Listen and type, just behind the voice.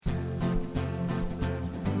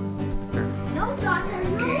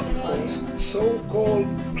Okay, so-called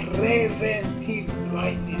preventive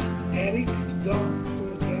blindness. Eric, don't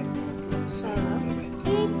forget to say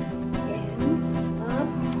preventive.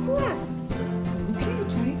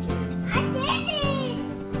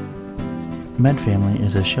 Med Family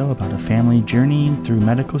is a show about a family journeying through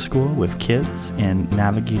medical school with kids and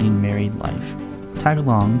navigating married life. Tag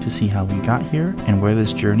along to see how we got here and where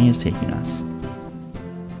this journey is taking us.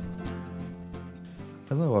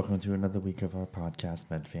 Hello, welcome to another week of our podcast,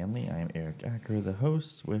 Med Family. I am Eric Acker, the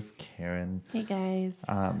host, with Karen. Hey guys.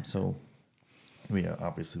 So we are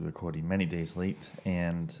obviously recording many days late,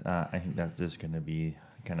 and I think that's just going to be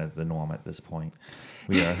kind of the norm at this point.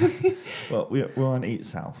 We are we're on 8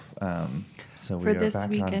 South. So we For are this back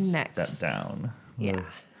week on and next. Stepdown. Yeah.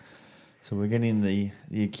 So we're getting the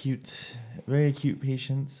acute, very acute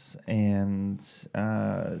patients, and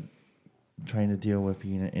trying to deal with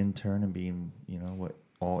being an intern and being, what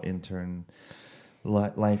all intern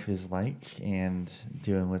life is like, and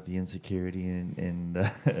dealing with the insecurity and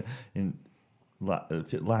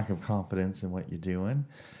lack of confidence in what you're doing,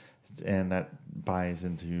 and that buys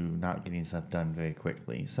into not getting stuff done very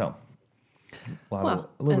quickly. So,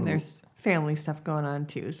 and there's family stuff going on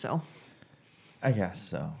too, so. I guess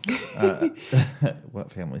so.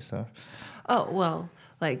 What family stuff? Oh, well,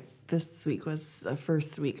 like this week was the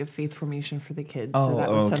first week of faith formation for the kids, so that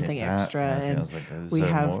was something extra. And we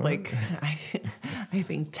have I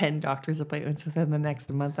think 10 doctor's appointments within the next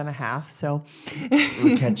month and a half, so.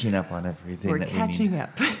 We're catching up on everything. We're catching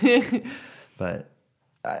up. But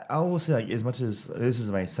I will say, as much as this is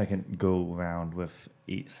my second go round with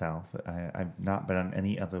 8 South, I've not been on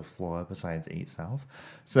any other floor besides 8 South.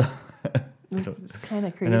 So it's kind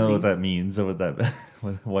of crazy. I don't know what that means or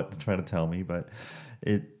what to try to tell me, but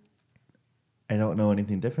I don't know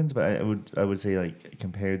anything different. But I would say,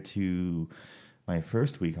 compared to my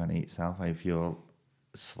first week on 8 South, I feel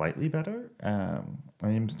slightly better. I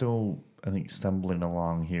am still, I think, stumbling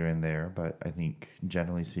along here and there, but I think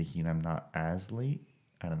generally speaking, I'm not as late.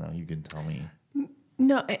 I don't know. You can tell me.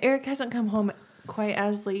 No, Eric hasn't come home quite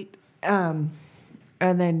as late. And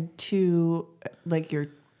then your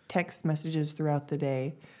text messages throughout the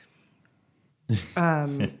day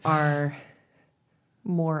are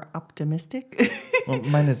more optimistic. Well,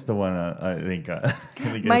 minus the one I think.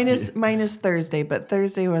 Minus Thursday, but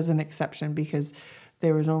Thursday was an exception because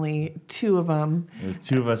there was only 2 of them. There was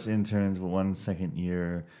 2 of us interns, one second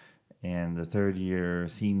year, and the third year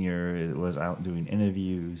senior was out doing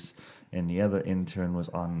interviews, and the other intern was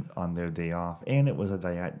on their day off, and it was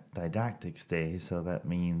a didactics day, so that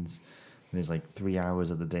means there's 3 hours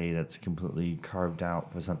of the day that's completely carved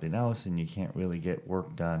out for something else, and you can't really get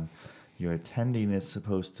work done. Your attending is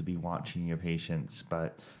supposed to be watching your patients,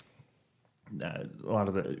 but a lot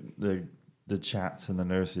of the chats and the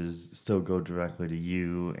nurses still go directly to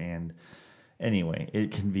you, and anyway,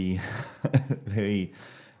 it can be very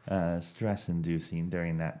stress-inducing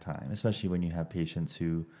during that time, especially when you have patients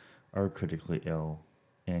who are critically ill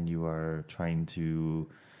and you are trying to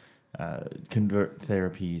convert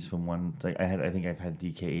therapies from one. I think I've had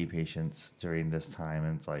DKA patients during this time,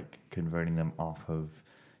 and it's converting them off of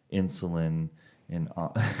insulin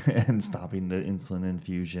and stopping the insulin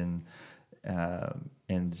infusion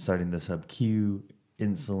and starting the sub-Q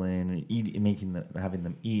insulin and having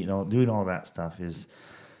them eat and doing all that stuff is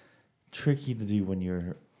tricky to do when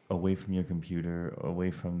you're away from your computer,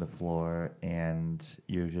 away from the floor, and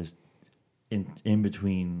you're just in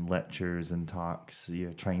between lectures and talks.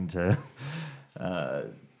 You're trying to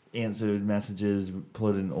answer messages,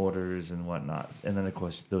 put in orders and whatnot. And then, of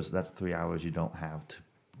course, that's 3 hours you don't have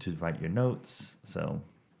to write your notes. So,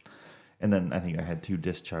 and then I think I had 2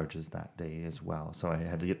 discharges that day as well. So I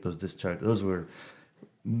had to get those discharges.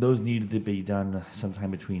 Those needed to be done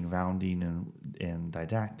sometime between rounding and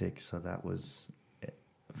didactics. So that was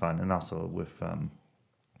fun. And also with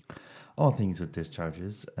all things with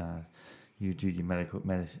discharges, you do your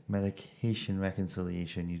medication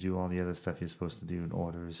reconciliation, you do all the other stuff you're supposed to do in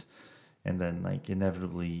orders, and then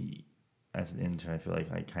inevitably as an intern I feel like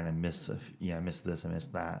I kind of miss this, I miss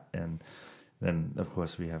that. And then of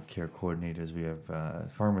course we have care coordinators, we have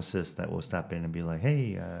pharmacists that will step in and be like,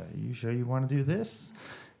 hey, you sure you want to do this?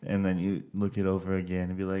 And then you look it over again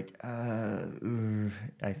and be like,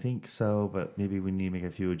 I think so, but maybe we need to make a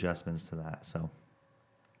few adjustments to that. So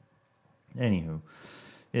anywho,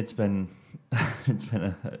 it's been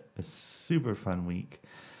a super fun week,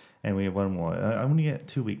 and we have one more. I'm going to get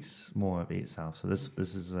 2 weeks more of 8 South. So this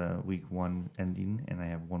is week 1 ending, and I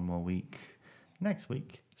have one more week next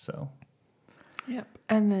week. So yep,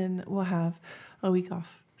 and then we'll have a week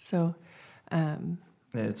off. So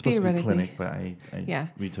It's supposed to be clinic, but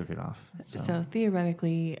we took it off. So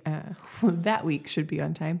theoretically, that week should be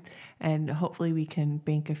on time, and hopefully we can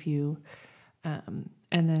bank a few. And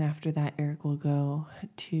then after that, Eric will go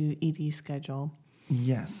to ED schedule.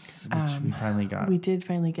 Yes, which we finally got. We did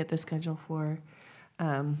finally get the schedule for,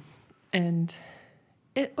 and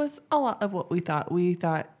it was a lot of what we thought. We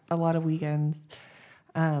thought a lot of weekends.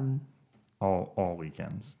 All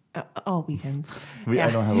weekends. All weekends.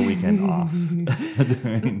 I don't have a weekend off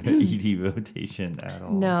during the ED rotation at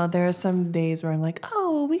all. No, there are some days where I'm like,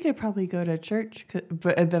 oh, we could probably go to church.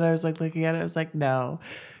 And then I was like looking at it, I was like, no,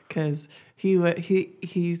 because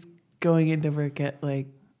he's going into work at like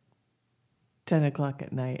 10 o'clock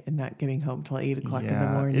at night and not getting home till 8 o'clock in the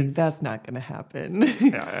morning. That's not going to happen.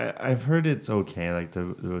 I've heard it's okay. Like the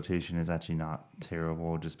rotation is actually not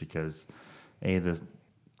terrible, just because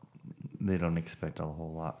they don't expect a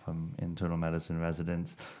whole lot from internal medicine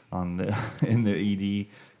residents in the ED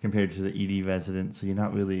compared to the ED residents. So you're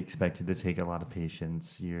not really expected to take a lot of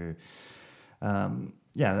patients.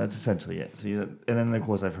 That's essentially it. So and then of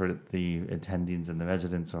course I've heard the attendings and the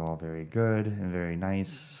residents are all very good and very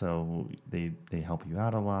nice. So they help you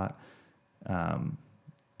out a lot.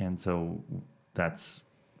 And so that's,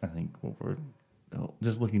 I think, what we're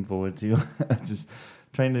just looking forward to. Just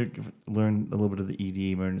trying to learn a little bit of the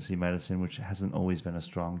ED, emergency medicine, which hasn't always been a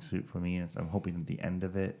strong suit for me. And so I'm hoping at the end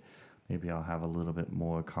of it, maybe I'll have a little bit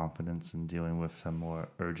more confidence in dealing with some more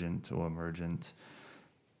urgent or emergent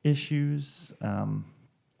issues.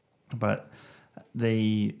 But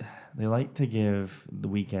they like to give the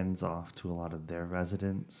weekends off to a lot of their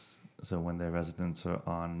residents. So when their residents are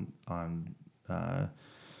on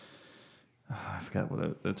I forgot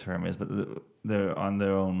what the term is, but they're on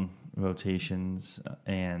their own rotations,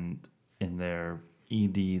 and in their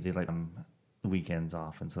ED, they like weekends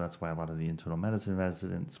off. And so that's why a lot of the internal medicine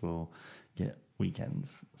residents will get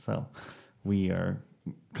weekends. So we are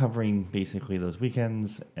covering basically those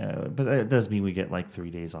weekends, but it does mean we get like 3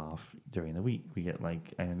 days off during the week. We get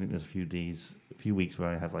like, I think there's a few weeks where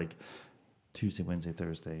I have like Tuesday, Wednesday,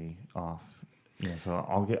 Thursday off. So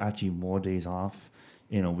I'll get actually more days off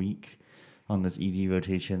in a week on this ED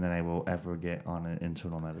rotation than I will ever get on an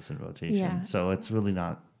internal medicine rotation. Yeah. So it's really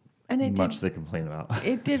not much to complain about.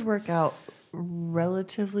 It did work out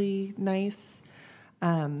relatively nice.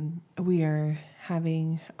 We are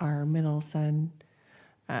having our middle son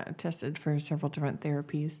tested for several different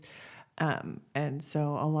therapies. And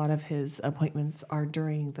so a lot of his appointments are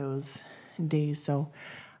during those days. So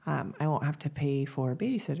I won't have to pay for a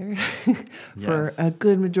babysitter for a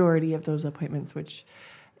good majority of those appointments, which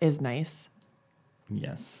is nice.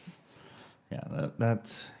 Yes. Yeah, that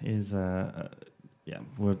is,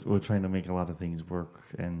 we're trying to make a lot of things work.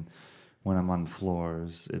 And when I'm on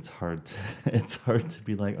floors, it's hard to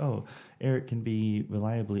be like, oh, Eric can be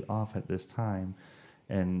reliably off at this time.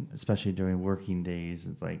 And especially during working days,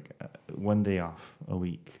 it's like 1 day off a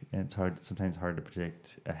week. And it's sometimes hard to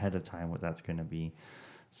predict ahead of time what that's going to be.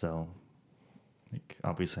 So, like,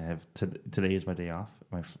 obviously I have today is my day off,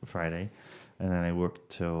 my Friday. And then I work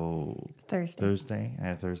till Thursday. I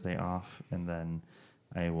have Thursday off, and then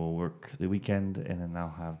I will work the weekend, and then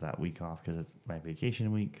I'll have that week off because it's my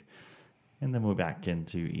vacation week, and then we're back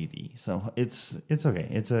into ED. So it's okay.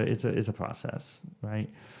 It's a process,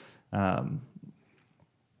 right?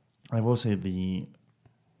 I will say the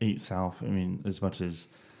 8 South. I mean, as much as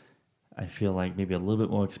I feel like maybe a little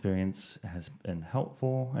bit more experience has been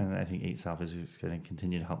helpful, and I think 8 South is just going to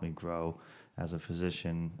continue to help me grow as a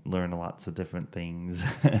physician, learn lots of different things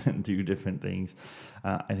and do different things.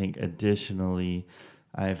 I think additionally,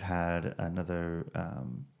 I've had another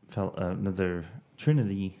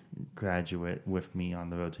Trinity graduate with me on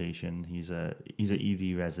the rotation. He's an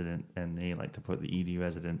ED resident, and they like to put the ED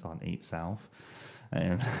residents on 8 South.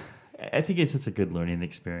 And I think it's just a good learning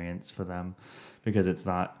experience for them, because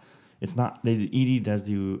the ED does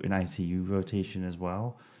do an ICU rotation as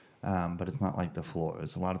well, but it's not like the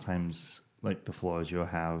floors. A lot of times, like the floors, you'll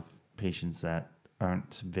have patients that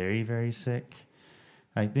aren't very, very sick.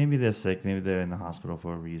 Like maybe they're sick, maybe they're in the hospital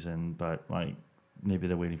for a reason, but like maybe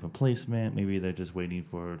they're waiting for placement, maybe they're just waiting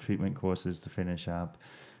for treatment courses to finish up,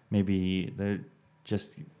 maybe they're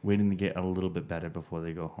just waiting to get a little bit better before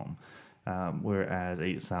they go home. Whereas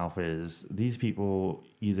 8 South is, these people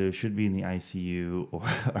either should be in the ICU or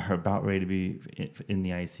are about ready to be in the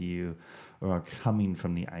ICU or are coming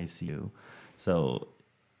from the ICU. So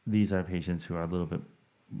these are patients who are a little bit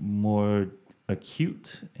more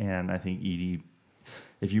acute, and I think ED,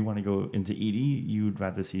 if you want to go into ED, you'd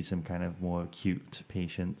rather see some kind of more acute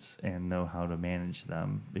patients and know how to manage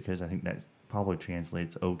them, because I think that probably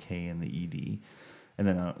translates okay in the ED. And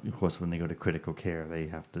then, of course, when they go to critical care, they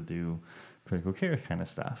have to do critical care kind of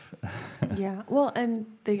stuff. Yeah. Well, and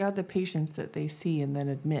they got the patients that they see and then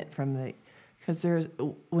admit because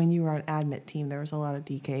when you were on admit team, there was a lot of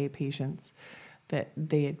DKA patients that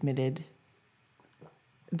they admitted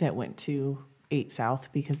that went to 8 South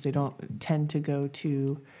because they don't tend to go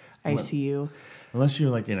to ICU. Unless you're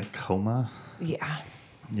like in a coma. Yeah.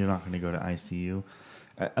 You're not going to go to ICU.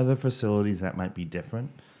 Other facilities, that might be different.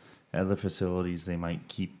 Other facilities, they might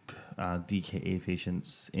keep DKA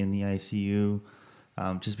patients in the ICU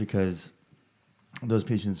just because those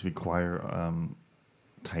patients require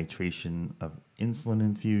titration of insulin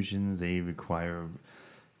infusions. They require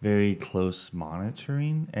very close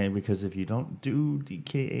monitoring, and because if you don't do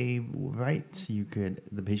DKA right,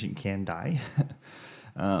 the patient can die.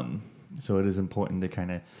 So it is important to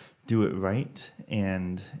kind of do it right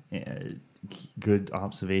and good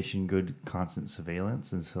observation, good constant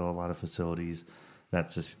surveillance. And so a lot of facilities,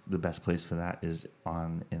 that's just the best place for that is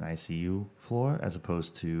on an ICU floor as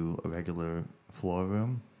opposed to a regular floor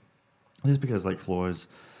room. Just because like floors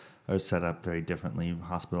are set up very differently,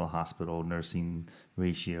 hospital, nursing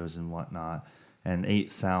ratios and whatnot. And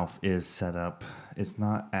 8 South is set up, it's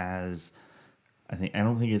not as, I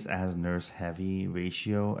don't think it's as nurse heavy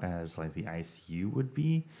ratio as like the ICU would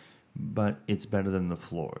be, but it's better than the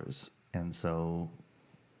floors. And so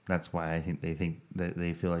that's why I think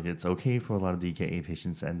they feel like it's okay for a lot of DKA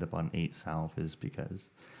patients to end up on 8 South, is because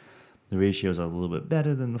the ratios are a little bit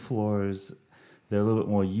better than the floors. They're a little bit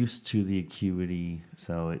more used to the acuity,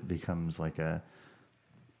 so it becomes like a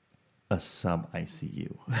sub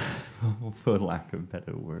ICU, for lack of a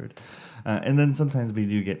better word. And then sometimes we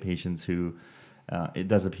do get patients who it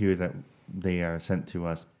does appear that they are sent to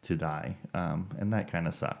us to die, and that kind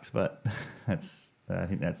of sucks. But I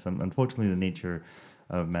think that's unfortunately the nature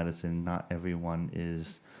of medicine. Not everyone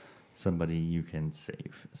is somebody you can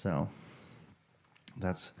save. So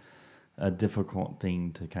that's a difficult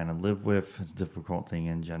thing to kind of live with. It's a difficult thing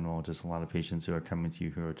in general. Just a lot of patients who are coming to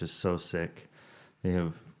you who are just so sick. They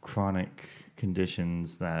have chronic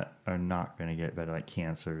conditions that are not going to get better, like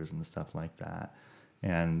cancers and stuff like that.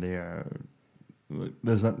 And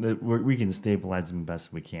we can stabilize them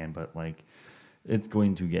best we can, but like it's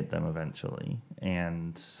going to get them eventually.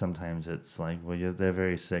 And sometimes it's like, well, they're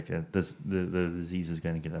very sick. The disease is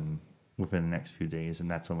going to get them within the next few days,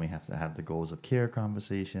 and that's when we have to have the goals of care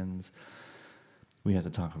conversations. We have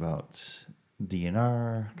to talk about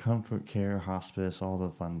DNR, comfort care, hospice, all the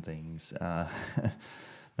fun things.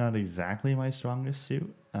 Not exactly my strongest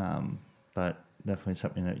suit, but definitely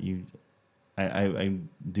something that I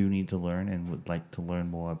do need to learn and would like to learn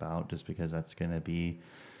more about, just because that's going to be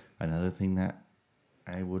another thing that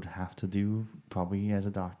I would have to do probably as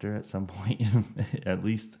a doctor at some point, at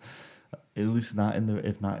least not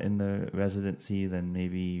if not in the residency, then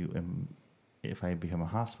maybe if I become a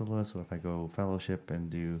hospitalist or if I go fellowship and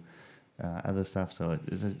do other stuff. So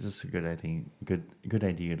it's just a good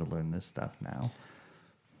idea to learn this stuff now.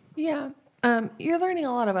 Yeah. You're learning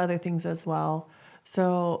a lot of other things as well.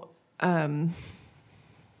 So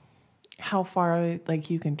how far like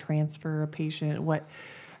you can transfer a patient, what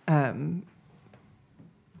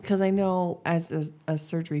because I know as a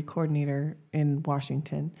surgery coordinator in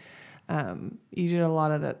Washington, you did a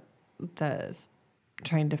lot of the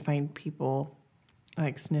trying to find people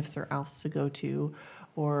like SNFs or ALFs to go to,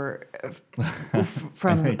 or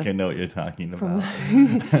from I think I know what you're talking about.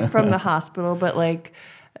 From the hospital. But like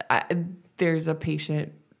there's a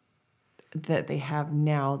patient that they have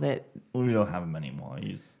now that we don't have him anymore.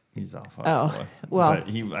 He's off our floor. Well, but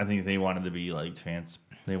I think they wanted to be like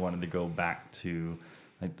they wanted to go back to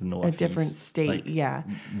like the northeast, a different state, like, yeah,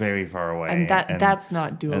 very far away, and that's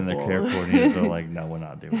not doable. And the care coordinators are like, no, we're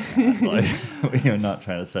not doing that. Like, we are not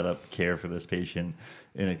trying to set up care for this patient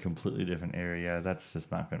in a completely different area. That's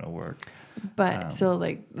just not going to work. But so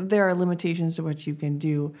like there are limitations to what you can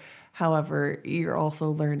do. However, you're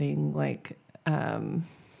also learning like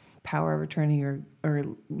power of attorney or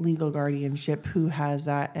legal guardianship, who has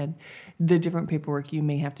that, and the different paperwork you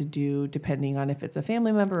may have to do depending on if it's a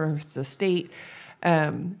family member or if it's a state.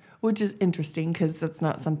 Which is interesting because that's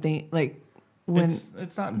not something like when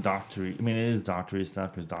it's not doctory. I mean, it is doctory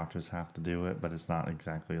stuff because doctors have to do it, but it's not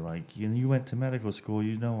exactly like you went to medical school,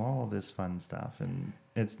 you know all this fun stuff, and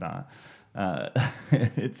it's not.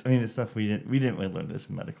 It's stuff we didn't really learn this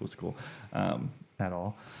in medical school at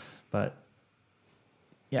all, but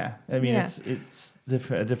yeah, it's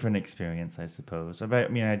a different experience, I suppose.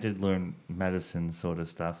 I did learn medicine sort of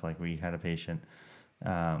stuff. Like we had a patient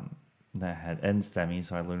that had NSTEMI,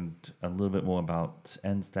 so I learned a little bit more about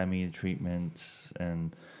NSTEMI treatment,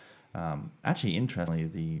 and actually, interestingly,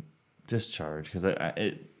 the discharge, because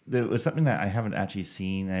it was something that I haven't actually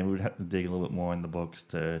seen. I would have to dig a little bit more in the books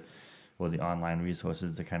the online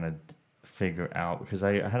resources to kind of figure out, because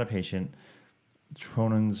I had a patient,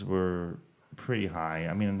 troponins were pretty high.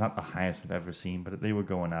 I mean, not the highest I've ever seen, but they were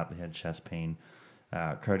going up. They had chest pain.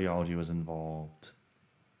 Cardiology was involved.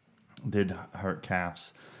 Did heart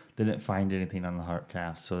caths. Didn't find anything on the heart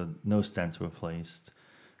caths, so no stents were placed.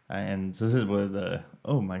 And so this is where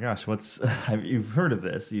oh my gosh, you've heard of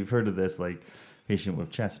this. You've heard of this, like, patient with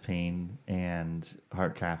chest pain and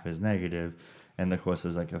heart cath is negative. And of course,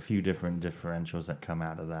 there's like a few different differentials that come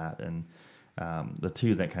out of that. And the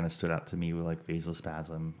two that kind of stood out to me were like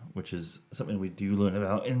vasospasm, which is something we do learn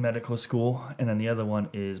about in medical school. And then the other one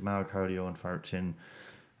is myocardial infarction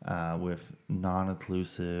with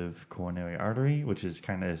non-occlusive coronary artery, which is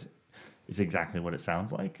is exactly what it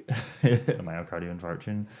sounds like, a myocardial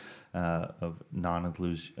infarction of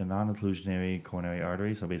non-occlusionary coronary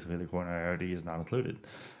artery. So basically the coronary artery is not occluded.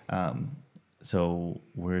 So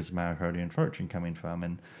where's myocardial infarction coming from?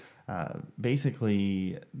 And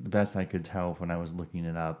basically, the best I could tell when I was looking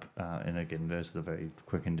it up, and again, this is a very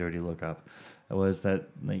quick and dirty lookup, was that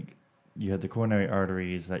like you had the coronary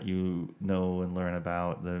arteries that you know and learn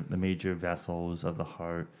about, the major vessels of the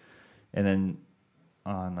heart, and then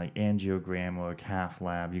on like angiogram or a cath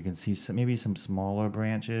lab, you can see maybe some smaller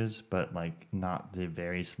branches, but like not the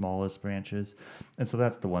very smallest branches. And so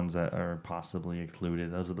that's the ones that are possibly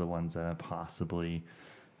occluded. Those are the ones that are possibly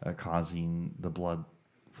causing the blood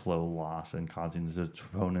flow loss and causing the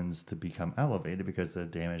troponins to become elevated because of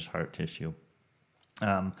damaged heart tissue.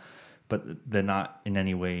 But they're not in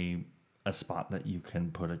any way a spot that you can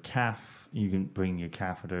put you can bring your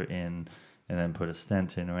catheter in and then put a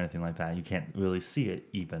stent in or anything like that. You can't really see it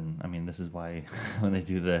even. I mean, this is why when they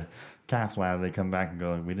do the cath lab, they come back and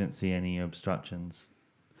go, we didn't see any obstructions.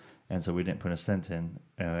 And so we didn't put a stent in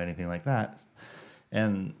or anything like that.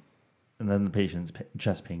 And then the patient's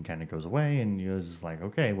chest pain kind of goes away, and you're just like,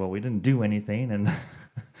 okay, well, we didn't do anything. And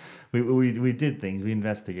we did things, we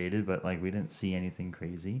investigated, but like we didn't see anything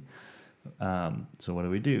crazy. So what do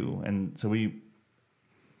we do? And so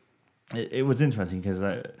it was interesting because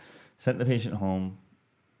I sent the patient home,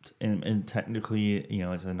 and technically,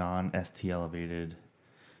 it's a non-ST elevated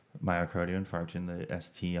myocardial infarction.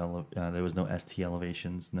 There was no ST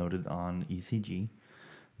elevations noted on ECG,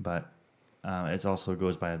 but it also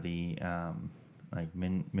goes by the like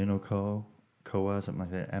MINOCA, something like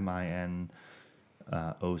that, MINOCA.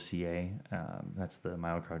 That's the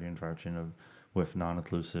myocardial infarction with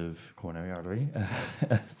non-occlusive coronary artery.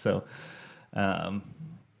 So.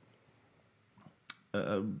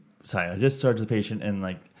 I discharged the patient, and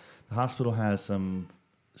like the hospital has some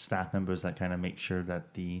staff members that kind of make sure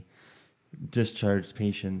that the discharged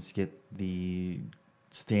patients get the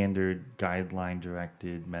standard guideline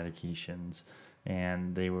directed medications.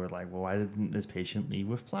 And they were like, well, why didn't this patient leave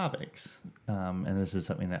with Plavix? And this is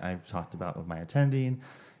something that I've talked about with my attending.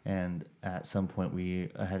 And at some point we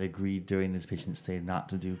had agreed during this patient stay not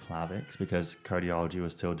to do Plavix because cardiology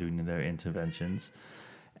was still doing their interventions.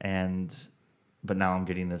 But now I'm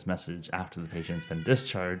getting this message after the patient's been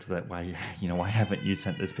discharged that why haven't you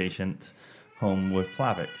sent this patient home with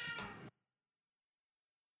Plavix?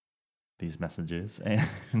 These messages.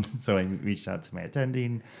 And so I reached out to my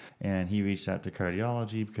attending, and he reached out to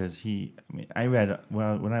cardiology because I read,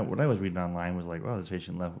 what I was reading online was like, well, this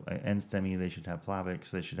patient left NSTEMI, they should have Plavix,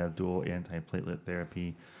 they should have dual antiplatelet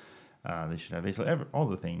therapy, they should have all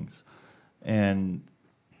the things. And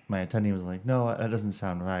my attending was like, no, that doesn't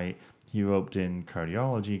sound right. He roped in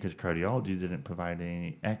cardiology because cardiology didn't provide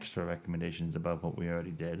any extra recommendations above what we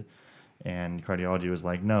already did. And cardiology was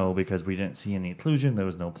like, no, because we didn't see any occlusion. There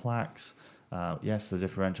was no plaques. Yes, the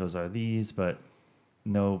differentials are these, but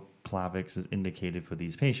no Plavix is indicated for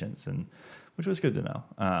these patients, which was good to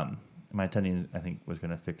know. My attending, I think, was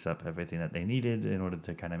going to fix up everything that they needed in order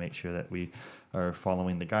to kind of make sure that we are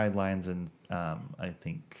following the guidelines and I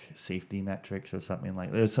think safety metrics or something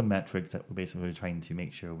like that. There's some metrics that we're basically trying to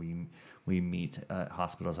make sure we meet,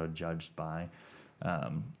 hospitals are judged by.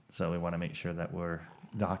 So we want to make sure that we're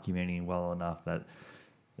documenting well enough that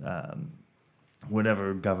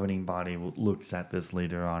whatever governing body looks at this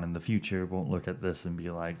later on in the future won't look at this and be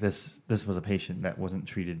like, this was a patient that wasn't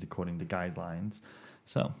treated according to guidelines.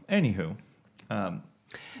 So, anywho.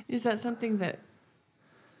 Is that something that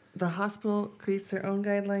the hospital creates their own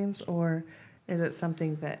guidelines, or is it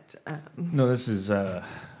something that... No, this is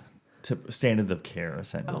standard of care,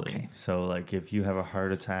 essentially. Okay. So, like, if you have a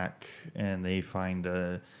heart attack and they find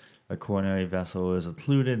a coronary vessel is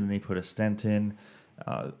occluded and they put a stent in,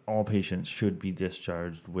 all patients should be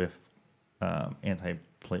discharged with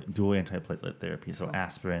dual antiplatelet therapy. So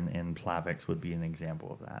aspirin and Plavix would be an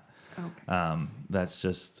example of that. Okay. That's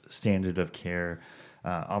just standard of care.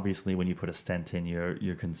 Obviously, when you put a stent in,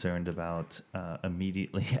 you're concerned about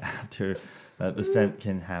immediately after the stent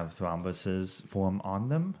can have thrombuses form on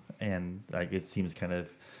them, and like it seems kind of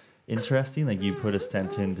interesting. Like you put a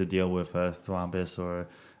stent in to deal with a thrombus or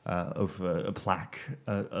of a plaque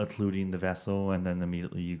occluding the vessel, and then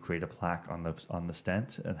immediately you create a plaque on the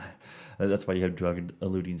stent. And that's why you have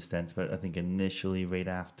drug-eluting stents. But I think initially, right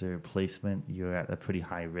after placement, you're at a pretty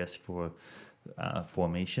high risk for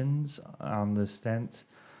formations on the stent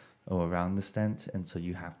or around the stent, and so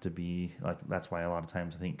you have to be like. That's why a lot of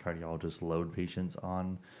times I think cardiologists load patients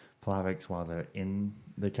on Plavix while they're in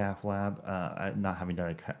the cath lab. Not having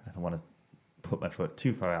done I don't want to put my foot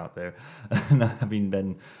too far out there, not having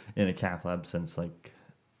been in a cath lab since like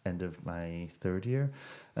end of my third year.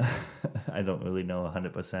 I don't really know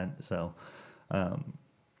 100%. So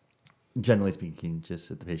generally speaking,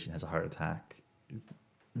 just if the patient has a heart attack,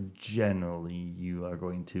 generally you are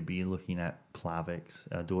going to be looking at Plavix,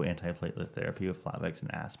 dual antiplatelet therapy with Plavix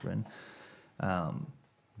and aspirin.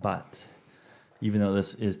 But even though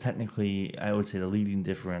this is technically, I would say the leading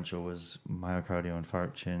differential was myocardial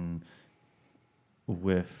infarction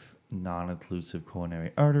with non-occlusive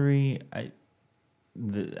coronary artery. I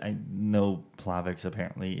know Plavix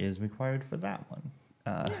apparently is required for that one.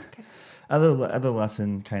 Okay. Other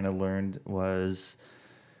lesson kind of learned was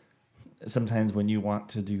sometimes when you want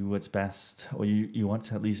to do what's best, or you want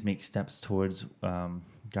to at least make steps towards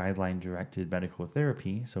guideline-directed medical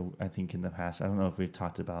therapy. So I think in the past, I don't know if we've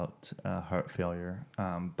talked about heart failure,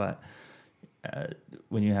 but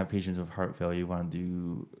when you have patients with heart failure, you want to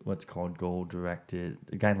do what's called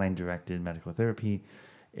guideline-directed medical therapy,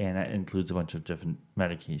 and that includes a bunch of different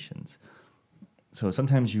medications. So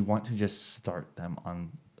sometimes you want to just start them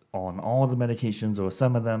on all the medications or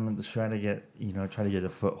some of them, and try to get a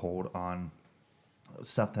foothold on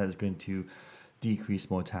stuff that is going to decrease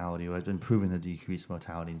mortality or has been proven to decrease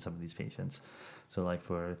mortality in some of these patients. So like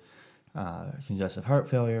for congestive heart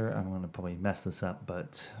failure, I'm going to probably mess this up,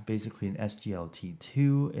 but basically an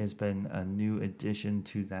SGLT2 has been a new addition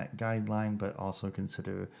to that guideline, but also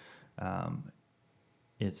consider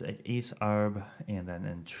it's like ACE, ARB, and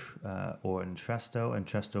then or Entresto.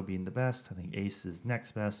 Entresto being the best. I think ACE is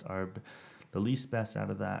next best, ARB the least best out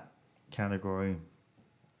of that category.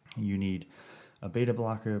 You need a beta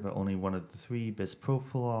blocker, but only one of the three: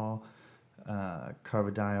 bisoprolol,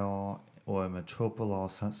 carvedilol, or metoprolol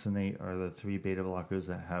succinate are the three beta blockers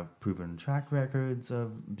that have proven track records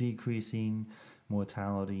of decreasing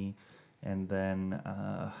mortality. And then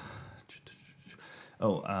I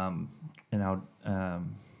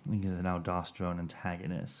think it's an aldosterone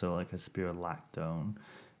antagonist, so like a spironolactone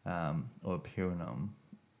or pyranose,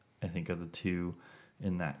 I think are the two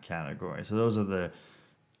in that category. So those are the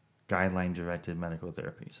guideline-directed medical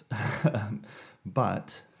therapies.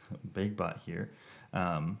 But, big but here,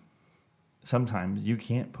 sometimes you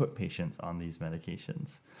can't put patients on these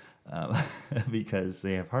medications because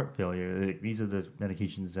they have heart failure. These are the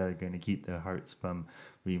medications that are going to keep their hearts from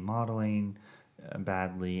remodeling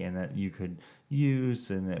badly, and that you could use,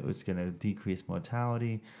 and it was going to decrease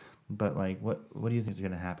mortality. But like, what do you think is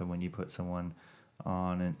going to happen when you put someone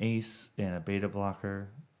on an ACE and a beta blocker,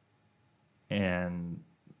 and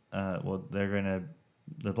their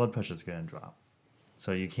blood pressure is going to drop.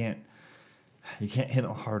 So you can't hit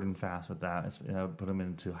them hard and fast with that. It's, put them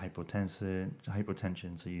into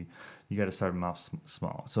hypotension. So you got to start them off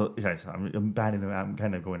small. So guys, I'm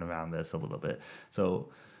kind of going around this a little bit. So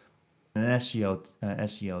an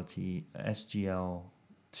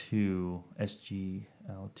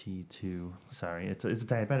SGLT2, sorry, it's a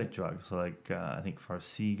diabetic drug. So like I think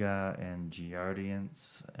Farxiga and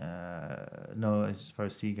Jardiance. No, it's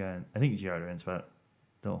Farxiga and I think Jardiance, but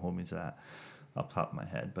don't hold me to that off the top of my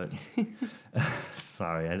head. But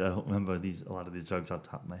sorry, I don't remember a lot of these drugs off the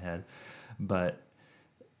top of my head. But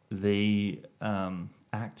they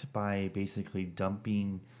act by basically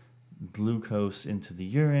dumping glucose into the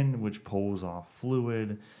urine, which pulls off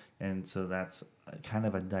fluid, and so that's kind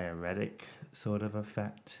of a diuretic sort of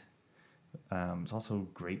effect. It's also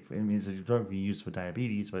great it's a drug we use for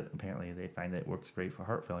diabetes, but apparently they find that it works great for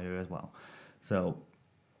heart failure as well. So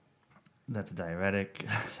that's a diuretic.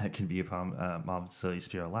 That can be a problem. Obviously,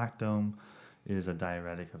 spironolactone is a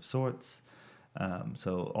diuretic of sorts.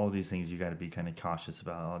 So all these things you got to be kind of cautious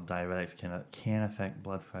about. All diuretics can affect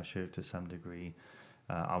blood pressure to some degree.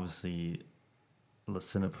 Obviously,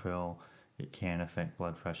 lisinopril, it can affect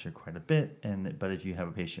blood pressure quite a bit. But if you have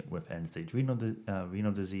a patient with end-stage renal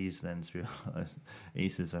disease, then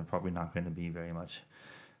ACEs are probably not going to be very much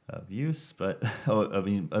of use, but I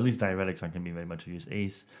mean, at least diuretics aren't going to be very much of use.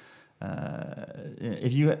 ACE,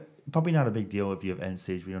 if you probably not a big deal if you have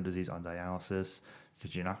end-stage renal disease on dialysis,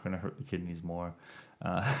 because you're not going to hurt the kidneys more.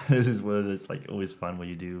 This is where it's like always fun when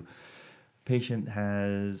you do. Patient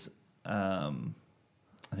has, I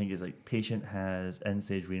think it's like patient has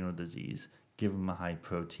end-stage renal disease. Give them a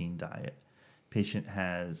high-protein diet. Patient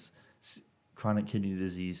has chronic kidney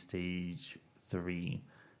disease stage 3,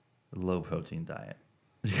 low-protein diet.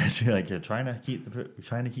 Because you're trying to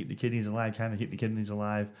keep the kidneys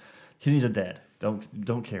alive, Kidneys are dead.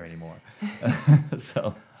 Don't care anymore.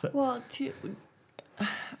 Well,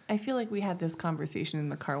 I feel like we had this conversation in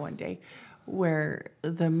the car one day, where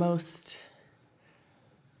the most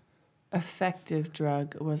effective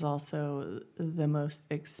drug was also the most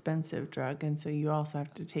expensive drug, and so you also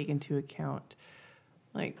have to take into account,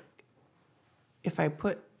 like, if I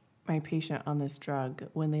put my patient on this drug,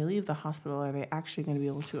 when they leave the hospital, are they actually going to be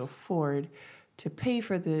able to afford to pay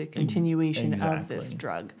for the continuation of this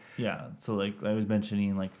drug? Yeah. So like I was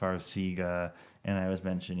mentioning like Farxiga, and I was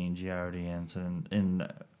mentioning Giardians,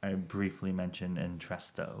 and I briefly mentioned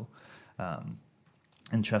Entresto.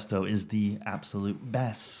 Entresto is the absolute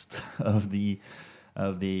best of the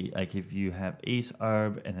like if you have ACE,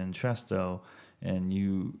 ARB, and Entresto, and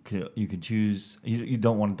you can choose. You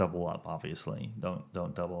don't want to double up, obviously.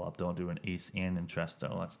 Don't double up. Don't do an ACE and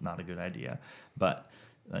Entresto. That's not a good idea. But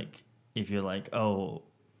like if you're like, oh,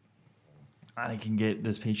 I can get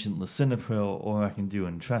this patient lisinopril, or I can do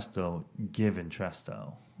Entresto, give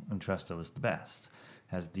Entresto. Entresto is the best.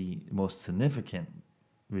 Has the most significant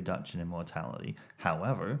reduction in mortality.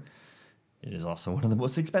 However, it is also one of the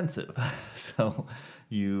most expensive. So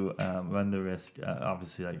you run the risk,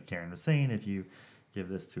 obviously, like Karen was saying, if you give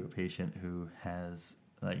this to a patient who has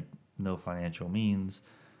like no financial means,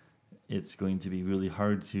 it's going to be really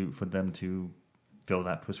hard for them to fill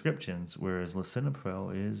that prescriptions, whereas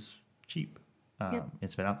lisinopril is cheap. Yep.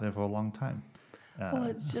 It's been out there for a long time. Well,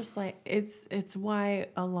 it's just like it's why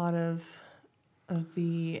a lot of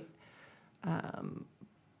the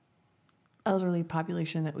elderly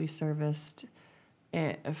population that we serviced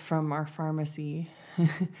from our pharmacy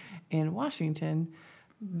in Washington,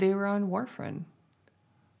 they were on warfarin.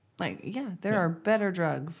 Like, yeah, there are better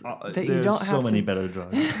drugs that you don't have so many better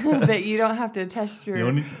drugs that you don't have to test your. The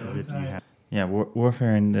only thing is if you have. Yeah,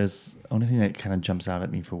 warfarin is only thing that kind of jumps out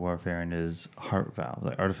at me for warfarin is heart valves,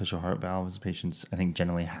 like artificial heart valves. Patients, I think,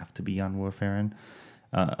 generally have to be on warfarin.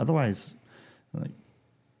 Otherwise, like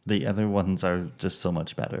the other ones are just so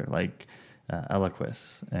much better. Like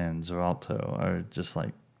Eliquis and Xarelto are just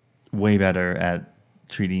like way better at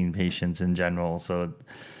treating patients in general. So,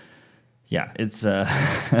 yeah, it's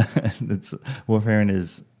warfarin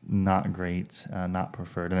is not great, not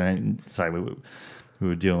preferred. And we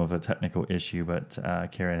were dealing with a technical issue, but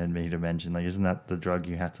Karen had made a mention, like, isn't that the drug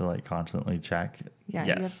you have to like constantly check? Yeah,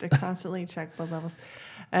 yes. You have to constantly check blood levels.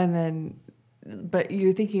 And then, but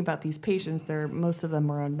you're thinking about these patients, most of them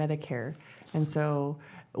are on Medicare. And so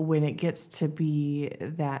when it gets to be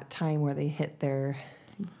that time where they hit their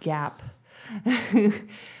gap, the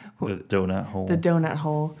donut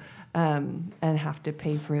hole, and have to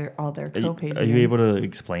pay for all their copays. Are you able to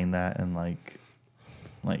explain that in like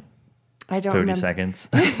I don't 30 seconds?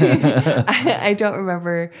 I don't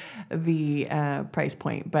remember the price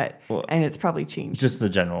point, and it's probably changed. Just the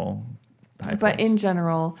general high price. In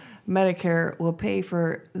general, Medicare will pay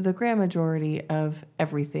for the grand majority of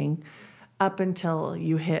everything up until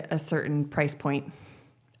you hit a certain price point,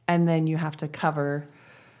 and then you have to cover.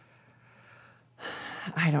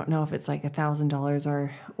 I don't know if it's like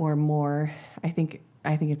 $1,000 or more. I think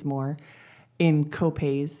it's more in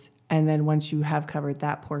copays, and then once you have covered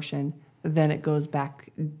that portion, then it goes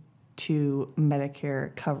back to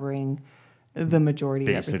Medicare covering the majority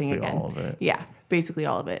of everything again. All of it. Yeah, basically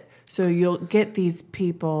all of it. So you'll get these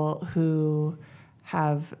people who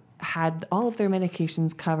have had all of their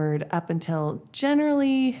medications covered up until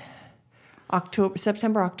generally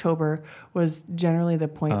September, October was generally the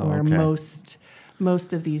point where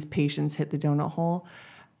most of these patients hit the donut hole.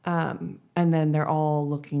 And then they're all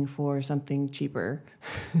looking for something cheaper.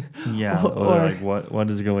 Yeah, or like what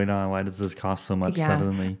is going on? Why does this cost so much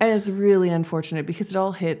suddenly? And it's really unfortunate because it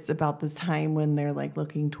all hits about the time when they're like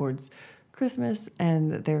looking towards Christmas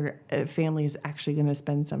and their family is actually going to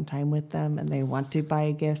spend some time with them and they want to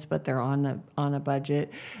buy gifts, but they're on a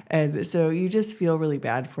budget, and so you just feel really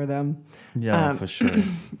bad for them. Yeah, for sure.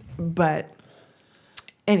 But.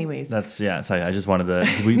 Anyways. Sorry, I just wanted to,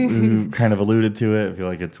 we kind of alluded to it. I feel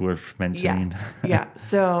like it's worth mentioning. Yeah.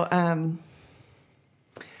 So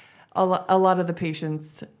a lot of the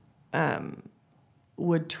patients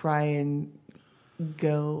would try and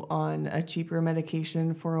go on a cheaper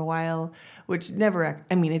medication for a while, which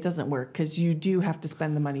it doesn't work because you do have to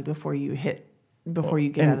spend the money before you get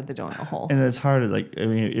out of the donut hole. And it's hard,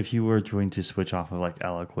 if you were going to switch off of like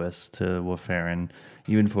Eliquis to warfarin,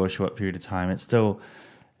 even for a short period of time, it's still,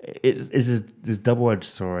 it's this double-edged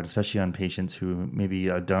sword, especially on patients who maybe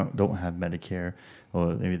don't have Medicare,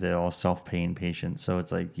 or maybe they're all self-paying patients. So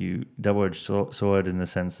it's like you double-edged sword in the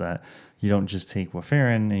sense that you don't just take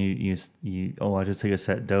warfarin and I just take a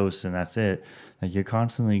set dose and that's it. Like you're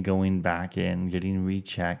constantly going back in, getting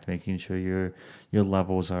rechecked, making sure your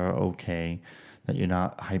levels are okay, that you're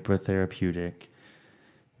not hypertherapeutic.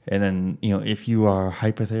 And then, if you are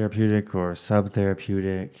hypertherapeutic or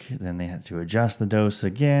subtherapeutic, then they have to adjust the dose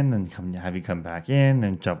again and have you come back in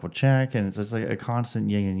and double check. And it's just like a constant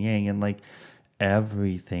yin and yang. And like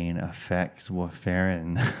everything affects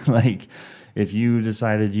warfarin. Like if you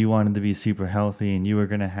decided you wanted to be super healthy and you were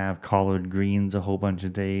going to have collard greens a whole bunch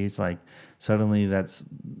of days, like suddenly that's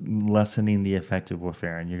lessening the effect of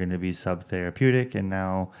warfarin. You're going to be subtherapeutic and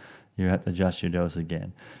now you have to adjust your dose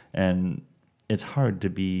again. And it's hard to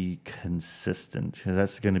be consistent, because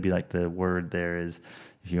that's going to be like the word there is,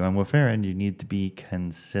 if you're on warfarin, you need to be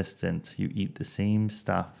consistent. You eat the same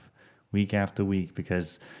stuff week after week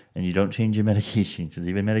and you don't change your medications, because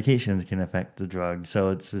even medications can affect the drug.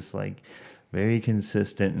 So it's just like very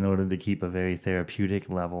consistent in order to keep a very therapeutic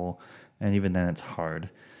level. And even then it's hard.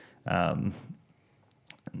 And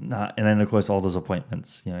then of course all those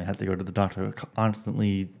appointments, you have to go to the doctor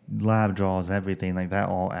constantly, lab draws, everything like that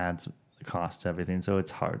all adds cost to everything. So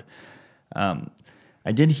it's hard.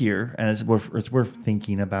 I did hear, and it's worth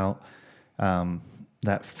thinking about,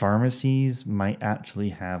 that pharmacies might actually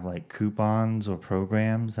have like coupons or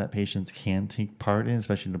programs that patients can take part in,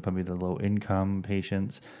 especially probably the low income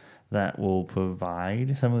patients, that will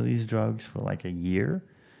provide some of these drugs for like a year.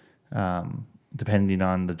 Depending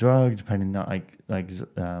on the drug, depending on like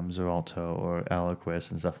Xarelto or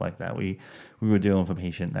Eliquis and stuff like that. We were dealing with a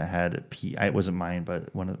patient that had it wasn't mine, but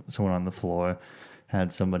someone on the floor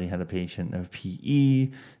had a patient of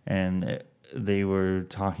PE, and they were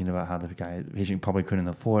talking about how the patient probably couldn't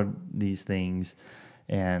afford these things,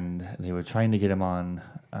 and they were trying to get him on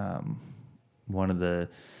one of the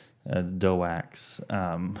DOACs,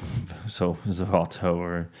 so Xarelto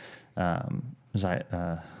or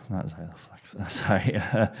not Xyloflex, sorry,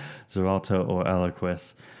 Xarelto or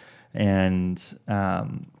Eliquis. And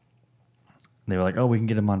they were like, we can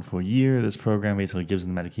get him on for a year. This program basically gives him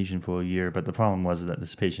the medication for a year. But the problem was that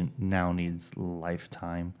this patient now needs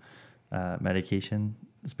lifetime medication.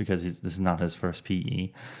 It's because this is not his first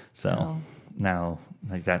PE. So now,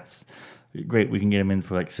 like, that's great. We can get him in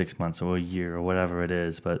for like 6 months or a year or whatever it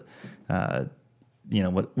is. But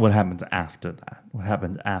what happens after that? What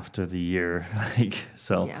happens after the year?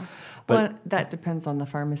 Yeah. But that depends on the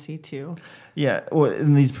pharmacy too. Yeah. Well,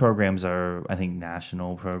 and these programs are, I think,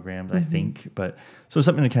 national programs, I think. But so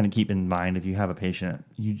something to kind of keep in mind, if you have a patient,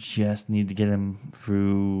 you just need to get him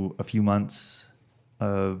through a few months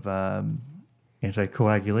of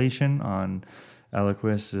anticoagulation on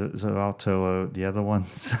Eliquis, Xarelto, or the other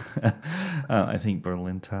ones. I think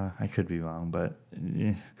Berlinta. I could be wrong, but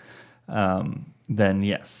then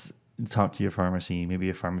yes, talk to your pharmacy. Maybe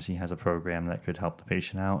your pharmacy has a program that could help the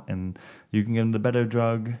patient out, and you can give them the better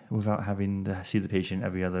drug without having to see the patient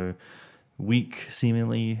every other week,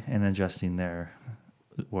 seemingly, and adjusting their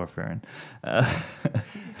warfarin.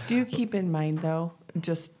 Do keep in mind, though,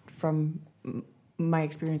 just from my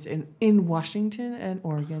experience in Washington and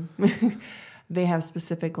Oregon, they have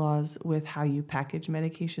specific laws with how you package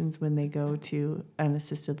medications when they go to an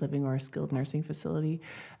assisted living or a skilled nursing facility.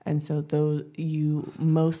 And so you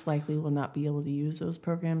most likely will not be able to use those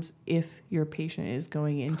programs if your patient is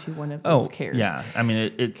going into one of those care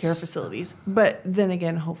facilities. But then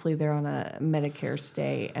again, hopefully they're on a Medicare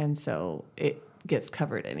stay, and so it gets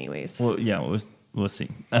covered anyways. Well, yeah, we'll see.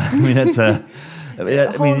 I mean, that's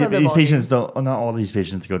these patients don't. Not all these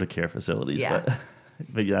patients go to care facilities,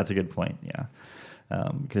 but yeah, that's a good point. Yeah.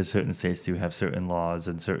 Because certain states do have certain laws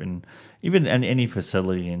and even any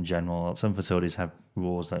facility in general. Some facilities have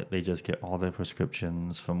rules that they just get all their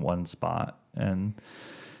prescriptions from one spot. And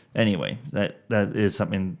anyway, that is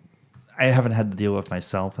something I haven't had to deal with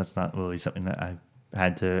myself. That's not really something that I've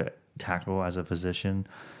had to tackle as a physician.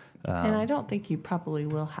 And I don't think you probably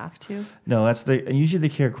will have to. No, usually the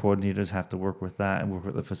care coordinators have to work with that and work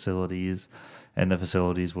with the facilities. And the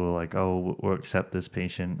facilities will we'll accept this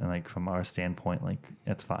patient. And from our standpoint,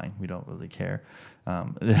 that's fine. We don't really care.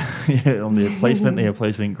 On the placement, they have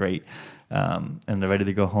placement, great. And they're ready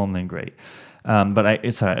to go home, then great. But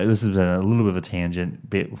this has been a little bit of a tangent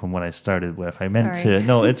bit from what I started with. I meant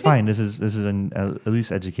no, it's fine. This is been at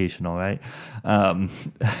least educational, right?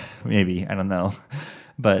 Maybe, I don't know.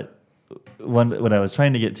 But what I was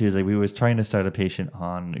trying to get to is we was trying to start a patient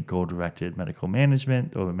on goal-directed medical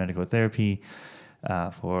management or medical therapy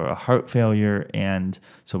for a heart failure, and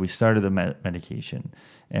so we started the medication.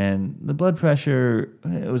 And the blood pressure,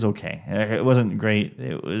 it was okay. It wasn't great.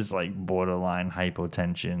 It was like borderline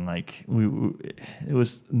hypotension. It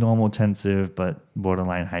was normal tensive, but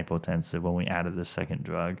borderline hypotensive when we added the second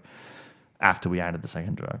drug. After we added the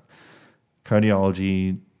second drug,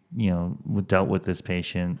 cardiology, dealt with this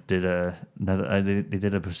patient. They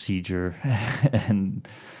did a procedure, and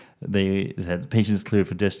they said the patient's cleared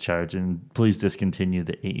for discharge, and please discontinue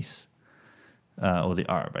the ACE. Or the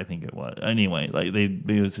ARB, I think it was. Anyway, they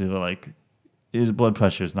basically were like, his blood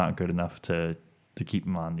pressure is not good enough to keep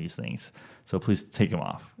him on these things, so please take him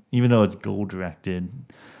off, even though it's goal directed.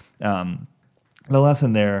 The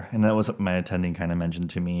lesson there, and that was what my attending kind of mentioned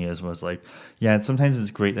to me, was like, yeah, sometimes it's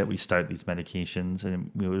great that we start these medications, and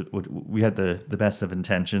we had the best of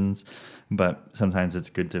intentions, but sometimes it's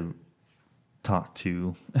good to talk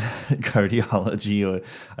to cardiology or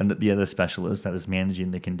the other specialist that is managing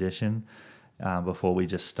the condition before we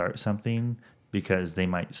just start something, because they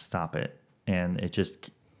might stop it, and it's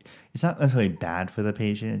not necessarily bad for the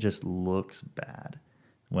patient. It just looks bad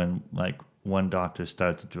when one doctor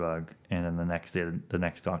starts a drug and then the next day the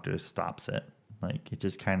next doctor stops it. It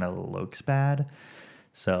just kind of looks bad.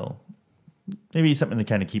 So maybe something to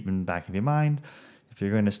kind of keep in the back of your mind. If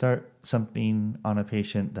you're going to start something on a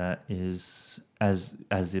patient that is as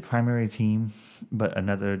the primary team, but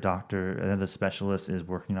another doctor, another specialist is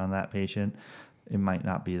working on that patient, it might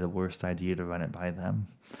not be the worst idea to run it by them.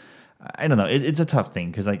 I don't know. It's a tough thing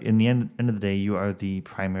because, in the end of the day, you are the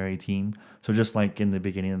primary team. So just like in the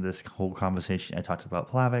beginning of this whole conversation, I talked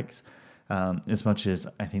about Plavix. As much as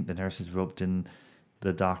I think the nurses roped in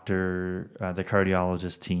the doctor, the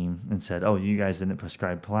cardiologist team, and said, "Oh, you guys didn't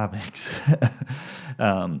prescribe Plavix."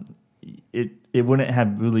 It wouldn't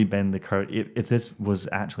have really been if this was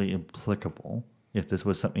actually applicable. If this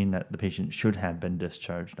was something that the patient should have been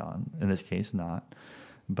discharged on, in this case, not,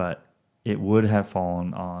 but it would have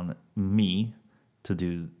fallen on me to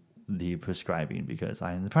do the prescribing because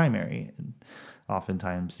I am the primary. And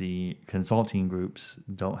oftentimes the consulting groups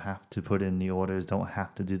don't have to put in the orders, don't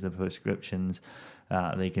have to do the prescriptions.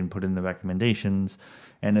 They can put in the recommendations.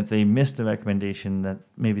 And if they miss the recommendation, that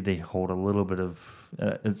maybe they hold a little bit of,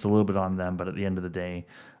 it's a little bit on them, but at the end of the day,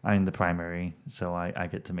 I'm the primary, so I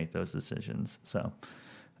get to make those decisions. So,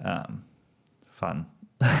 fun.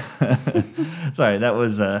 Sorry, that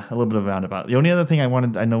was a little bit of a roundabout. The only other thing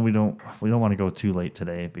I know we don't want to go too late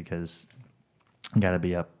today because I got to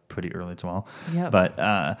be up pretty early tomorrow. Yep. But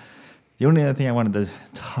the only other thing I wanted to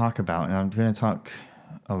talk about, and I'm going to talk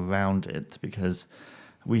around it because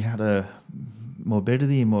we had a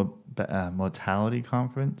morbidity and mortality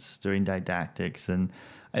conference during didactics, and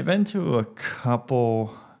I've been to a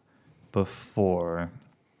couple before.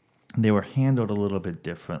 They were handled a little bit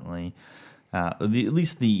differently. At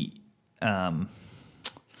least the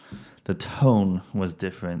tone was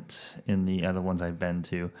different in the other ones I've been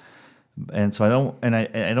to, and so I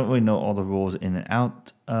don't really know all the rules in and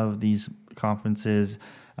out of these conferences.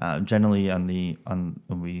 Generally,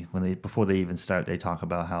 before they even start, they talk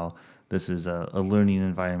about how this is a learning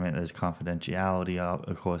environment. There's confidentiality.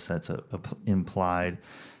 Of course, that's implied.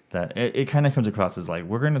 That it kind of comes across as like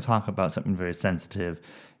we're going to talk about something very sensitive.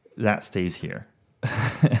 That stays here.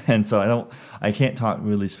 And so I can't talk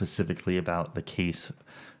really specifically about the case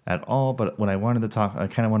at all, but when I wanted to talk, I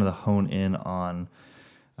kind of wanted to hone in on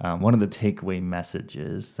one of the takeaway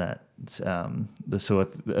messages that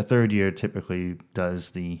a third year typically does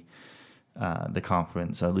the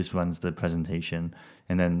conference, or at least runs the presentation,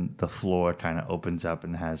 and then the floor kind of opens up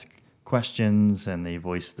and has questions, and they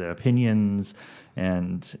voice their opinions,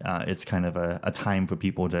 and it's kind of a time for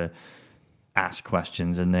people to ask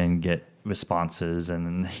questions and then get responses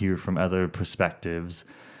and hear from other perspectives.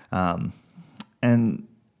 And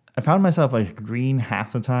I found myself agreeing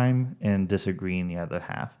half the time and disagreeing the other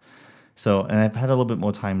half. So, and I've had a little bit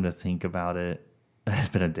more time to think about it. It's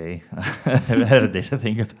been a day. I've had a day to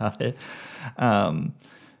think about it.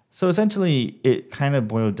 So essentially, it kind of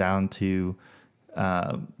boiled down to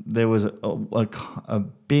there was a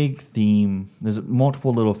big theme. There's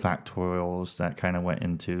multiple little factorials that kind of went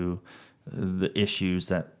into the issues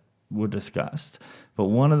that were discussed. But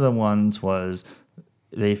one of the ones was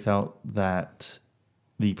they felt that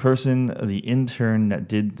the intern that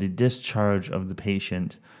did the discharge of the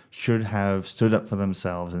patient should have stood up for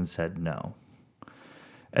themselves and said no.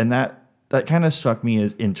 And that that kind of struck me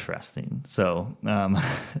as interesting. So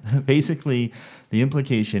basically, the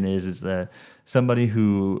implication is that somebody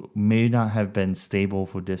who may not have been stable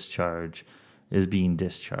for discharge is being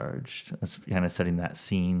discharged. That's kind of setting that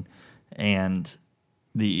scene. And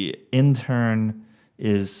the intern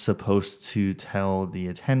is supposed to tell the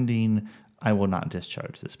attending, I will not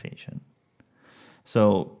discharge this patient.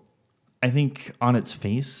 So I think on its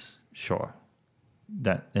face, sure.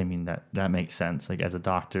 That makes sense. Like, as a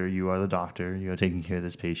doctor, you are the doctor. You are taking care of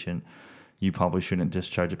this patient. You probably shouldn't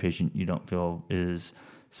discharge a patient you don't feel is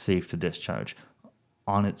safe to discharge.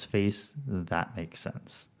 On its face, that makes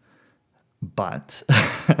sense. But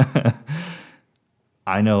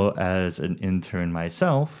I know as an intern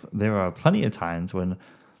myself, there are plenty of times when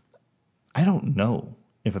I don't know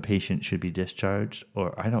if a patient should be discharged,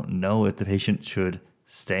 or I don't know if the patient should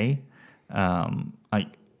stay.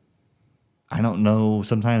 I don't know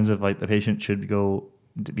sometimes if the patient should go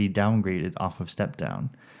to be downgraded off of Stepdown,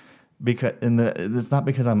 because it's not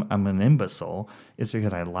because I'm an imbecile. It's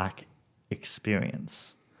because I lack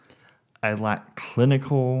experience. I lack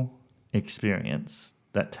clinical experience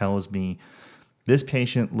that tells me this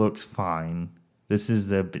patient looks fine. This is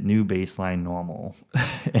the new baseline normal,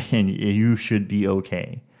 and you should be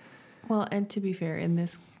okay. Well, and to be fair, in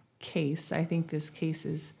this case, I think this case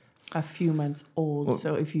is a few months old. Well,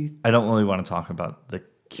 so if you... I don't really want to talk about the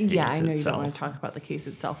case Yeah, I know itself. You don't want to talk about the case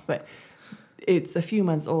itself, but it's a few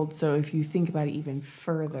months old. So if you think about it even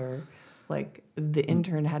further, the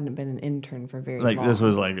intern hadn't been an intern for very long. This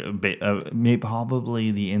was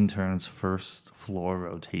probably the intern's first floor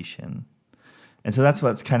rotation. And so that's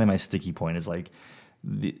what's kind of my sticky point is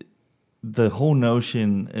the whole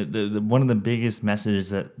notion, one of the biggest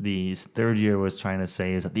messages that the third year was trying to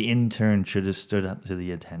say is that the intern should have stood up to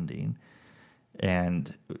the attending.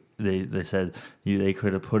 And they said they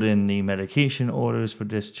could have put in the medication orders for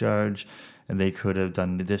discharge, and they could have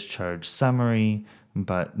done the discharge summary,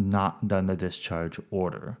 but not done the discharge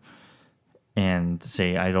order. And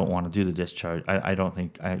say, I don't want to do the discharge. I don't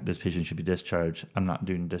think this patient should be discharged. I'm not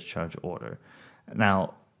doing the discharge order.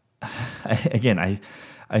 Now,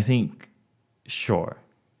 I think, sure,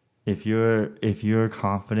 if you're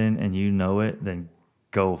confident and you know it, then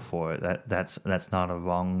go for it. That's not a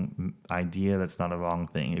wrong idea. That's not a wrong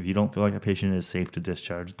thing. If you don't feel like a patient is safe to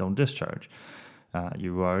discharge, don't discharge.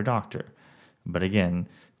 You are a doctor. But again,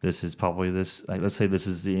 this is probably let's say this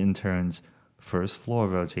is the intern's first floor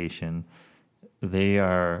rotation. They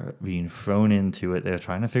are being thrown into it. They're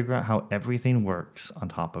trying to figure out how everything works on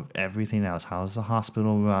top of everything else. How does the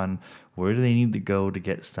hospital run? Where do they need to go to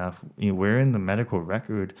get stuff? Where in the medical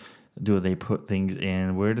record do they put things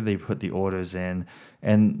in? Where do they put the orders in?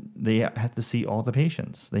 And they have to see all the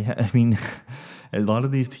patients. A lot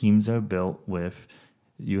of these teams are built with,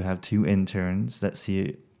 you have two interns that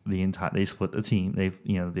see they split the team.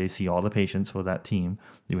 They see all the patients for that team.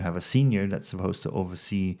 You have a senior that's supposed to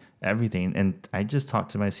oversee everything. And I just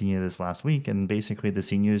talked to my senior this last week, and basically the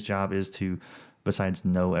senior's job is to, besides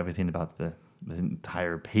know everything about the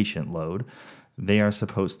entire patient load, they are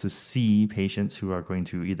supposed to see patients who are going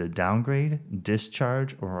to either downgrade,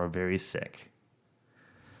 discharge, or are very sick.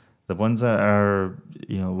 The ones that are,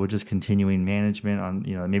 we're just continuing management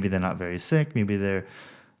on, maybe they're not very sick, maybe they're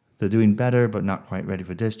doing better, but not quite ready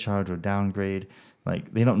for discharge or downgrade.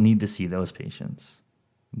 They don't need to see those patients.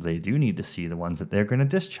 They do need to see the ones that they're going to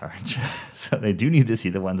discharge. So they do need to see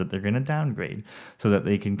the ones that they're going to downgrade, so that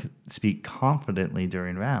they can speak confidently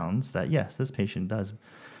during rounds that, yes, this patient does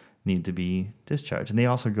need to be discharged. And they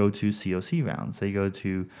also go to COC rounds.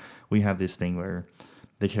 We have this thing where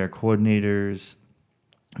the care coordinators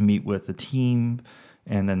meet with the team,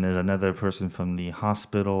 and then there's another person from the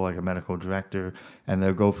hospital, like a medical director, and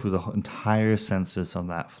they'll go through the entire census on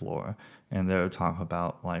that floor. And they'll talk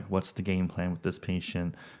about, what's the game plan with this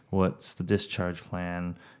patient? What's the discharge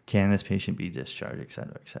plan? Can this patient be discharged, et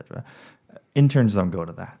cetera, et cetera. Interns don't go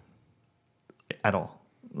to that at all.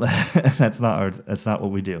 That's not what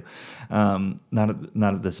we do. Not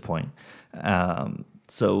at this point.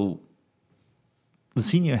 So the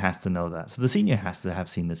senior has to know that. So the senior has to have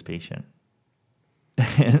seen this patient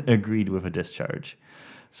and agreed with a discharge.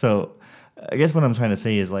 So I guess what I'm trying to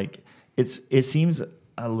say is it seems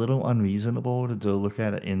a little unreasonable to look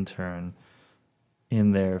at an intern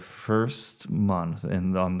in their first month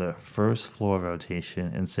and on the first floor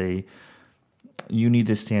rotation and say, you need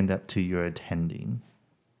to stand up to your attending.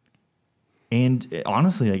 And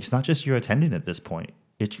honestly, it's not just your attending at this point.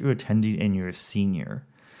 It's your attending and your senior.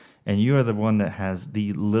 And you are the one that has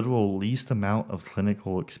the literal least amount of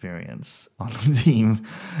clinical experience on the team.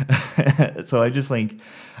 So I just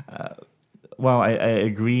while I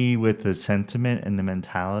agree with the sentiment and the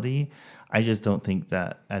mentality, I just don't think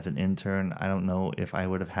that as an intern, I don't know if I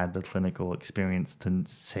would have had the clinical experience to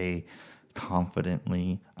say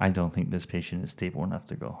confidently, I don't think this patient is stable enough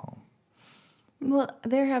to go home. Well,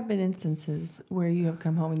 there have been instances where you have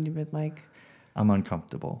come home and you've been like, I'm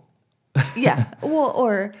uncomfortable. Yeah. Well,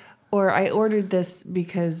 or I ordered this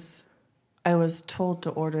because I was told to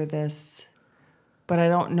order this, but I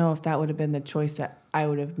don't know if that would have been the choice that I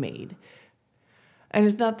would have made. And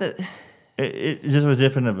it's not that... It just was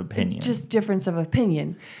different of opinion. Just difference of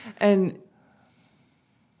opinion. And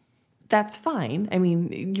that's fine. I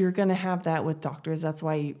mean, you're going to have that with doctors. That's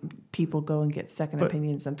why people go and get second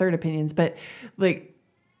opinions and third opinions. But, like,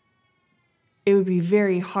 it would be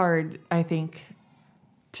very hard, I think,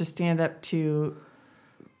 to stand up to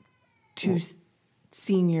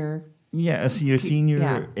senior... Yeah, so you're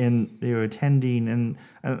senior and you're attending, and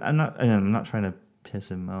I'm not trying to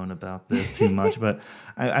piss and moan about this too much, but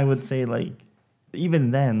I would say, like,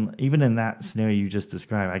 even then, even in that scenario you just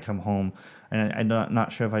described, I come home and I'm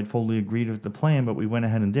not sure if I'd fully agreed with the plan, but we went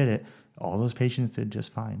ahead and did it. All those patients did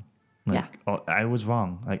just fine. Like, I was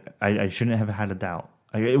wrong. Like, I shouldn't have had a doubt.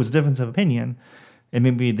 Like, it was a difference of opinion, and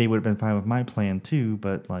maybe they would have been fine with my plan too,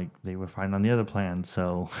 but, like, they were fine on the other plan.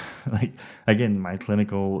 So, like, again, my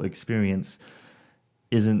clinical experience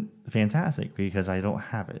isn't fantastic because I don't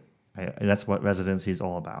have it. That's what residency is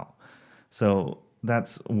all about. So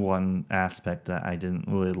that's one aspect that I didn't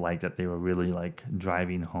really like, that they were really, like,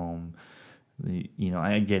 driving home.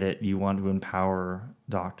 I get it. You want to empower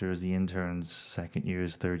doctors, the interns, second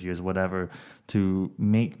years, third years, whatever, to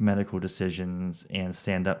make medical decisions and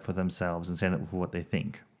stand up for themselves and stand up for what they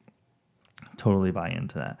think. Totally buy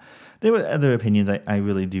into that. There were other opinions I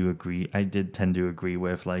really do agree. I did tend to agree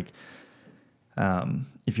with, like,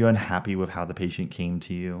 if you're unhappy with how the patient came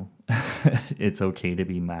to you, it's okay to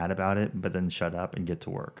be mad about it, but then shut up and get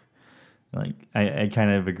to work. Like, I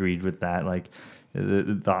kind of agreed with that. Like,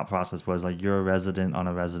 the thought process was, like, you're a resident on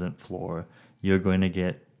a resident floor. You're going to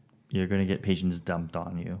get patients dumped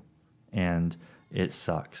on you, and it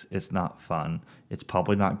sucks. It's not fun. It's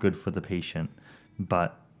probably not good for the patient,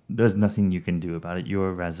 but there's nothing you can do about it. You're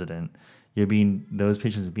a resident. Those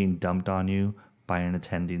patients are being dumped on you by an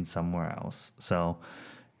attending somewhere else. So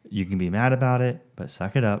you can be mad about it, but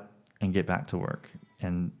suck it up and get back to work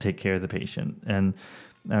and take care of the patient. And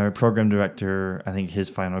our program director, I think his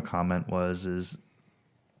final comment is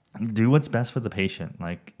do what's best for the patient.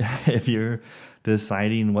 Like, if you're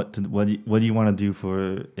deciding what do you want to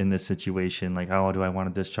do in this situation, like, oh, do I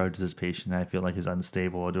want to discharge this patient I feel like is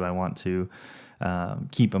unstable, or do I want to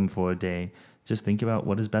keep him for a day? Just think about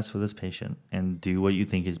what is best for this patient and do what you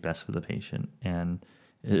think is best for the patient. And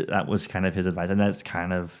that was kind of his advice. And that's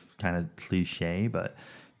kind of cliche, but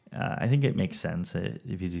I think it makes sense.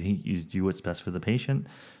 If you think you do what's best for the patient,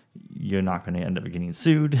 you're not going to end up getting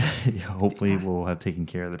sued. Hopefully we'll have taken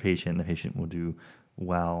care of the patient. The patient will do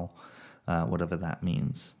well, whatever that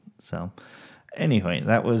means. So anyway,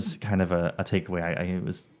 that was kind of a takeaway.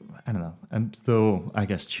 I don't know. I'm still, I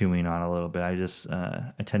guess, chewing on a little bit.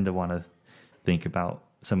 I tend to want to think about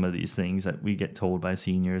some of these things that we get told by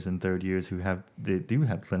seniors and third years they do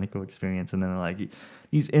have clinical experience, and then they're like,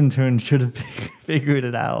 these interns should have figured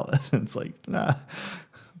it out. It's like, nah,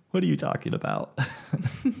 what are you talking about?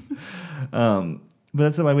 But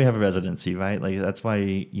that's why we have a residency, right? Like, that's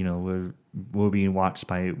why, we're being watched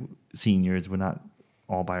by seniors. We're not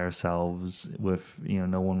all by ourselves with,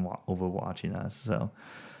 no one overwatching us. So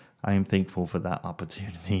I am thankful for that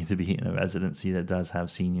opportunity to be in a residency that does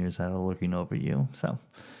have seniors that are looking over you. So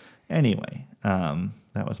anyway,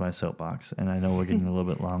 that was my soapbox, and I know we're getting a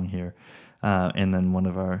little bit long here. And then one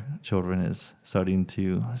of our children is starting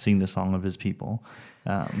to sing the song of his people.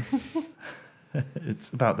 It's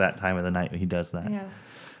about that time of the night when he does that.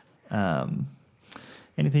 Yeah.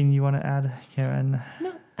 Anything you want to add, Karen?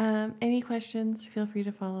 No. Any questions, feel free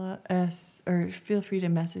to follow us, or feel free to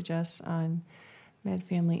message us on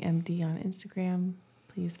MedFamilyMD on Instagram.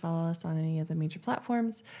 Please follow us on any of the major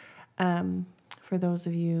platforms. For those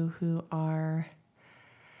of you who are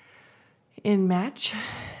in match,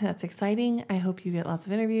 that's exciting. I hope you get lots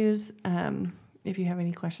of interviews. If you have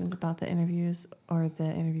any questions about the interviews or the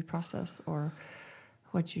interview process or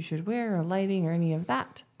what you should wear or lighting or any of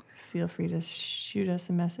that, feel free to shoot us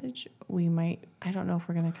a message. I don't know if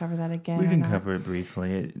we're going to cover that again. We can cover it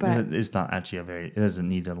briefly. It's not actually it doesn't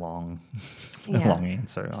need a long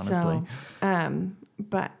answer, honestly. So,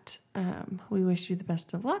 we wish you the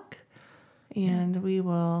best of luck, and we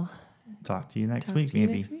will talk to you next week,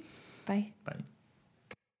 maybe. Bye. Bye.